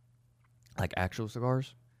 like actual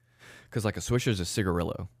cigars, because like a swisher is a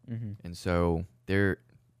cigarillo, and so they're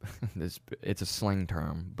it's a slang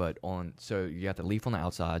term, but so you got the leaf on the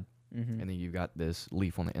outside, and then you've got this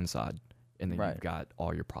leaf on the inside, and then you've got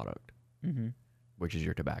all your product, which is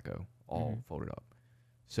your tobacco, all folded up.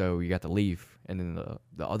 So you got the leaf, and then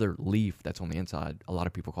the other leaf that's on the inside, a lot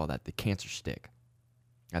of people call that the cancer stick.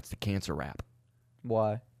 That's the cancer wrap.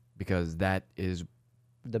 Why? Because that is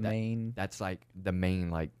main. That's like the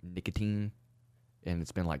main like nicotine, and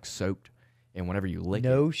it's been like soaked. And whenever you lick it,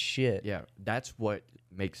 no shit. Yeah, that's what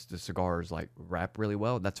makes the cigars like wrap really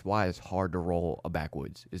well. That's why it's hard to roll a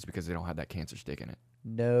backwoods, is because they don't have that cancer stick in it.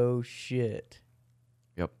 No shit.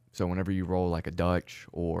 Yep. So whenever you roll like a Dutch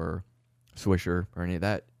or Swisher or any of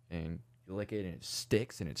that, and you lick it and it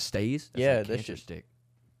sticks and it stays, that's that cancer stick.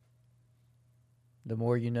 The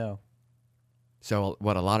more you know. So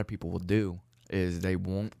what a lot of people will do is they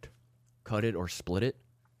won't cut it or split it.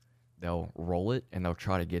 They'll roll it and they'll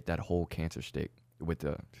try to get that whole cancer stick with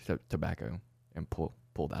the tobacco and pull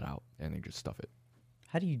that out, and they just stuff it.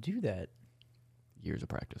 How do you do that? Years of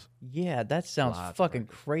practice. Yeah, that sounds fucking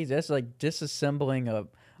crazy. That's like disassembling a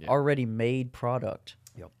already made product.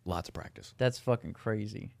 Yep, lots of practice. That's fucking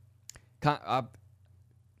crazy. Kind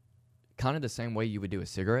of the same way you would do a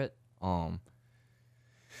cigarette.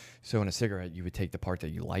 So in a cigarette, you would take the part that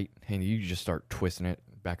you light and you just start twisting it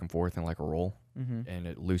back and forth in like a roll, and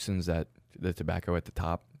it loosens the tobacco at the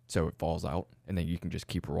top, so it falls out, and then you can just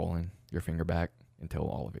keep rolling your finger back until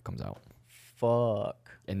all of it comes out.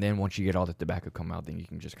 Fuck. And then once you get all the tobacco come out, then you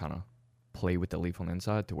can just kind of play with the leaf on the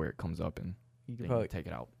inside to where it comes up, and you can probably take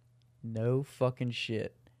it out. No fucking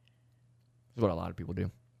shit. That's what a lot of people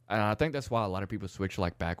do. And I think that's why a lot of people switch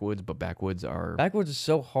like backwoods, but backwoods is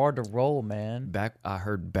so hard to roll, man. I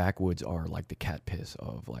heard backwoods are like the cat piss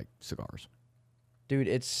of like cigars. Dude,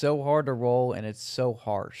 it's so hard to roll and it's so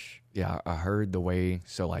harsh. Yeah, I heard the way.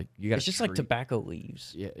 So like you got. It's just like tobacco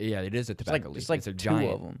leaves. Yeah, it is a tobacco leaf. It's like a two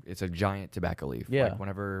giant, of them. It's a giant tobacco leaf. Yeah. Like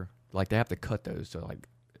whenever like they have to cut those, so like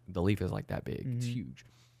the leaf is like that big. It's huge.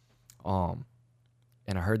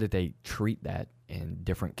 And I heard that they treat that in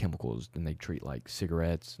different chemicals than they treat like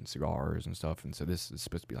cigarettes and cigars and stuff. And so this is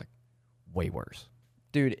supposed to be like way worse.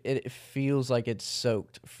 Dude, it feels like it's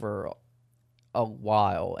soaked for a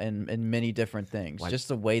while and many different things. Like, just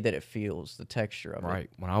the way that it feels, the texture of it. Right.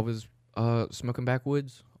 When I was smoking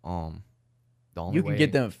backwoods, the only you can way,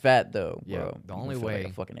 get them fat though, bro. Yeah, the only way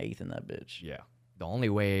like a fucking eighth in that bitch. Yeah. The only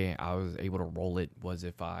way I was able to roll it was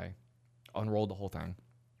if I unrolled the whole thing.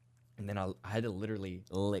 And then I had to literally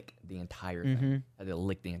lick the entire thing. I had to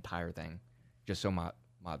lick the entire thing just so my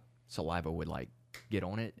saliva would like get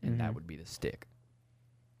on it, and that would be the stick.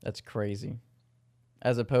 That's crazy.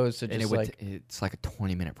 As opposed to just it's like a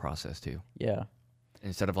 20-minute process too. Yeah.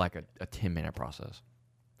 Instead of like a 10-minute process.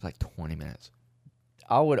 It's like 20 minutes.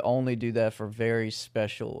 I would only do that for very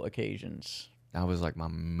special occasions. That was like my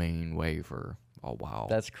main way for a while.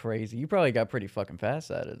 That's crazy. You probably got pretty fucking fast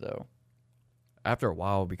at it though. After a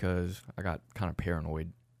while, because I got kind of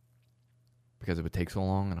paranoid because it would take so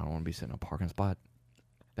long, and I don't want to be sitting in a parking spot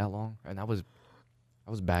that long. And I was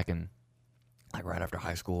back in like right after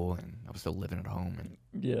high school, and I was still living at home. And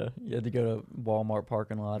yeah, you had to go to Walmart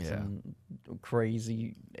parking lots and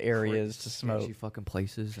crazy areas to smoke. Sketchy fucking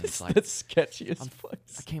places. And it's like the sketchiest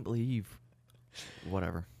place. I can't believe.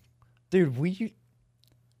 Whatever, dude.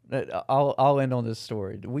 I'll end on this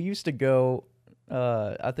story. We used to go.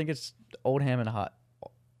 I think it's Old Hammond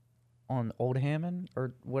on Old Hammond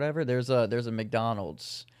or whatever. There's a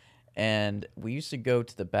McDonald's, and we used to go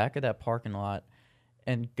to the back of that parking lot,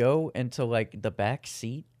 and go into like the back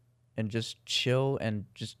seat and just chill in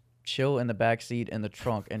the back seat in the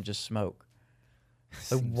trunk and just smoke.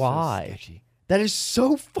 Like, why? So sketchy. That is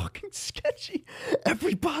so fucking sketchy.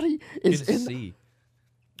 Everybody is in see.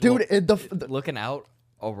 Dude, Well, looking out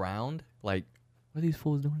around, like, what are these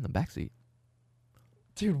fools doing in the backseat?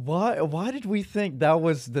 Dude, why did we think that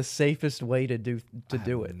was the safest way to do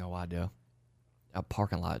it? No idea. A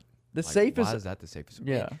parking lot. The Like, safest. Why is that the safest?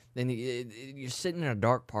 Yeah. Then you're sitting in a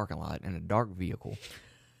dark parking lot in a dark vehicle,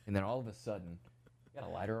 and then all of a sudden, you got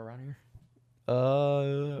a lighter around here?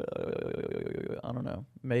 I don't know.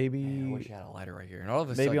 Maybe. Man, I wish you had a lighter right here. And all of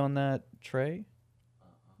a Maybe sudden, on that tray.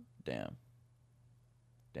 Damn,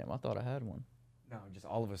 I thought I had one. no, just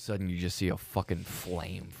all of a sudden you just see a fucking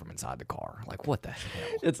flame from inside the car. Like, what the hell?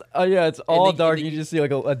 It's it's all then- dark. and then You just see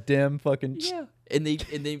like a dim fucking. Yeah. And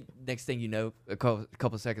then next thing you know, a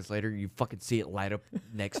couple seconds later, you fucking see it light up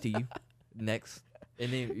next to you. And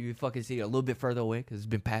then you fucking see it a little bit further away because it's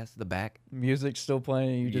been past the back. Music's still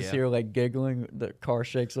playing. You just Yeah. hear like giggling. The car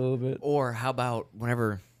shakes a little bit. Or how about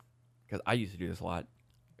whenever, because I used to do this a lot,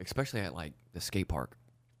 especially at like the skate park.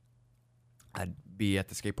 I'd be at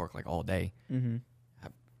the skate park like all day. Mm-hmm.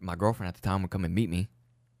 My girlfriend at the time would come and meet me,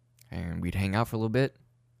 and we'd hang out for a little bit.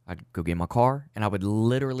 I'd go get in my car, and I would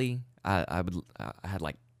literally, I had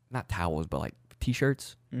like, not towels, but like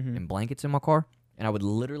t-shirts Mm-hmm. and blankets in my car, and I would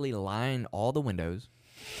literally line all the windows,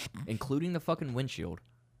 including the fucking windshield,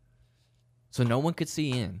 so no one could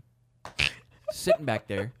see in. Sitting back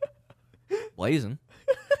there, blazing,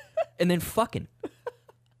 and then fucking.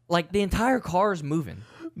 Like, the entire car is moving.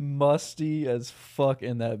 Musty as fuck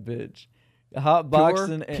in that bitch. Hot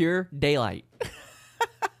boxing. Pure daylight.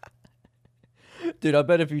 Dude, I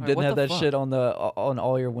bet if you Like, didn't what have the that fuck? shit on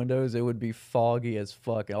all your windows, it would be foggy as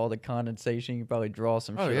fuck. And all the condensation, you could probably draw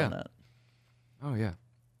some Oh, shit yeah. on that. Oh, yeah.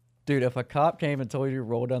 Dude, if a cop came and told you to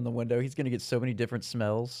roll down the window, he's gonna get so many different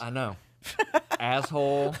smells. I know.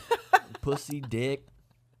 Asshole, pussy, dick.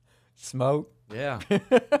 Smoke. Yeah.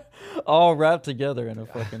 All wrapped together in a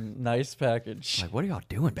fucking nice package. Like, what are y'all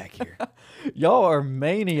doing back here? Y'all are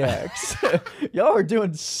maniacs. Y'all are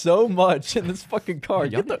doing so much in this fucking car.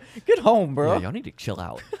 Yeah, Get home, bro. Yeah, y'all need to chill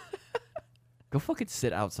out. Go fucking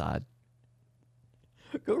sit outside.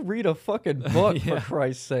 Go read a fucking book Yeah. for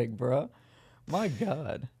Christ's sake, bro. My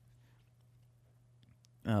God.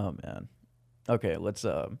 Oh man. Okay, let's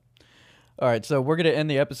All right, so we're gonna end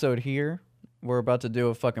the episode here. We're about to do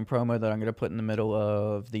a fucking promo that I'm gonna put in the middle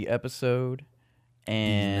of the episode,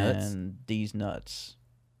 and these nuts.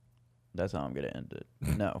 That's how I'm gonna end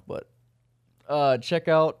it. No, but check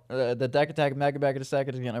out the Dak Attack Maggot Back in a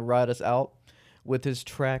second is gonna ride us out with his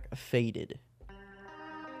track "Faded."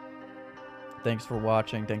 Thanks for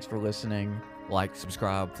watching. Thanks for listening. Like,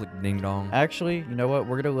 subscribe, click the ding dong. Actually, you know what?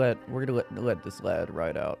 We're gonna let this lad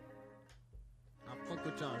ride out. I fuck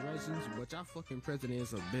with y'all Russians, but y'all fucking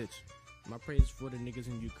president's a bitch. My praise for the niggas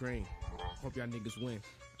in Ukraine. Hope y'all niggas win.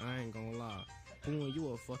 I ain't gonna lie. Poon, you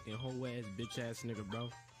a fucking hoe ass bitch ass nigga, bro.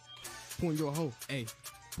 Poon, you a hoe, ayy.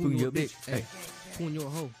 Poon, you a bitch, ayy. Poon, you a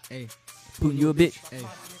hoe, ayy. Poon, you a bitch.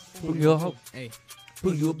 Ayy. Poon, you a hoe. ayy.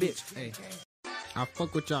 Poon, you a bitch. Ayy. I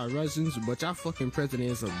fuck with y'all Russians, but y'all fucking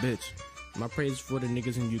president's a bitch. My praise for the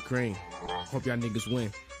niggas in Ukraine. Hope y'all niggas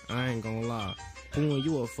win. I ain't gonna lie. Poon,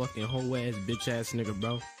 you a fucking hoe ass bitch ass nigga,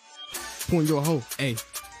 bro. Poon, you a hoe, ayy.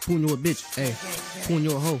 Poon, you a bitch, ayy. Poon,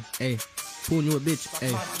 you a hoe, ayy. Poon, you a bitch,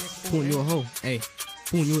 ayy. Poon, you a hoe, ayy.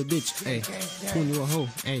 Poon, you a bitch, ayy. Poon, you a hoe,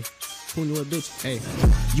 ayy. Poon, you a bitch,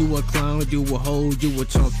 ayy. You a clown, you a hoe, you a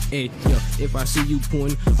chump, ayy. Yeah, if I see you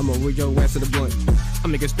poon, I'ma wear your ass to the blunt. I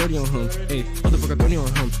make a 30 on him, ayy. Motherfucker 30 on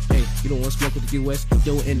him, ayy. You don't want smoke with the US,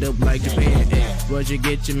 you'll end up like Japan, ayy. Roger,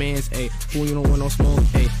 get your mans, ayy. Fool, you don't want no smoke,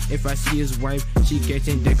 ayy. If I see his wife, she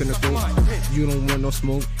catching dick in the throat. You don't want no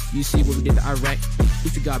smoke, you see what we did to Iraq.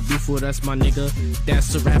 If you got beef with us, my nigga,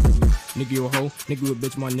 that's a rap. Nigga, you a hoe, nigga, you a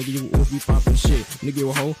bitch, my nigga, you always be poppin' shit. Nigga, you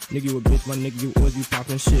a hoe, nigga, you a bitch, my nigga, you always be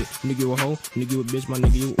poppin' shit. Nigga, you a hoe, nigga, you a bitch, my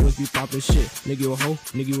nigga, you always be poppin' shit. Nigga, you a hoe,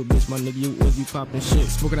 nigga, you a bitch, my nigga, you always be poppin' shit.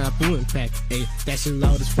 Smoking out Putin pack, ayy, that shit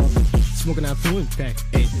loud as fuck. Smoking out Putin pack,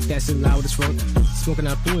 ayy, that shit loud as fuck. Smoking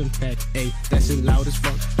out Putin pack, ayy, that shit loud as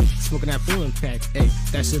fuck. Smoking out Putin pack,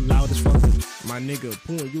 ayy, that shit loud as fuck. My nigga,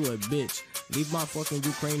 Putin, you a bitch. Leave my fucking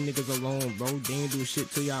Ukraine niggas alone, bro. They ain't do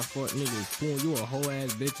shit to y'all fuck niggas. Putin, you a hoe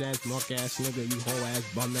ass, bitch ass, mark ass nigga. You hoe ass,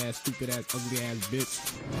 bum ass, stupid ass, ugly ass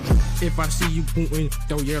bitch. If I see you Putin,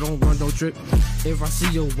 don't run, don't trip. If I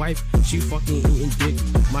see your wife, she fucking eating dick.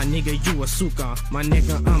 My nigga, you a suka. My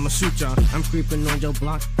nigga, I'm a shooter. I'm creeping on your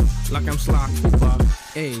block like I'm Sly Cooper.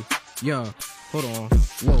 Ayy, yeah, hold on,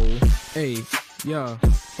 whoa. Ayy, yeah,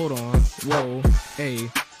 hold on, whoa. Ayy,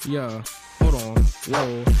 yeah, hold hold on,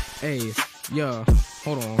 whoa, hey, yeah,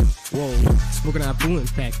 hold on, whoa. Smoking out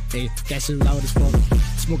fluent pack, hey, that shit loud as fuck.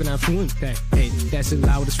 Smoking out fluent pack, hey, that shit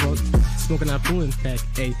loud as fuck. Smoking out fluent pack,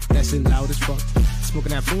 hey, that shit loud as fuck.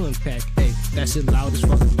 Smoking out fluent pack, hey, that shit loud as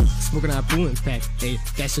fuck. Smoking out fluent pack, hey,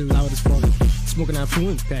 that shit loud as fuck. Smoking out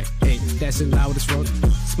fluent pack, hey, that shit loud as fuck.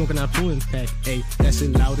 Smoking out fluent pack, hey, that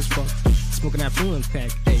shit loud as fuck. Smoking out fluent pack,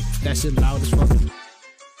 hey, that shit loud as fuck.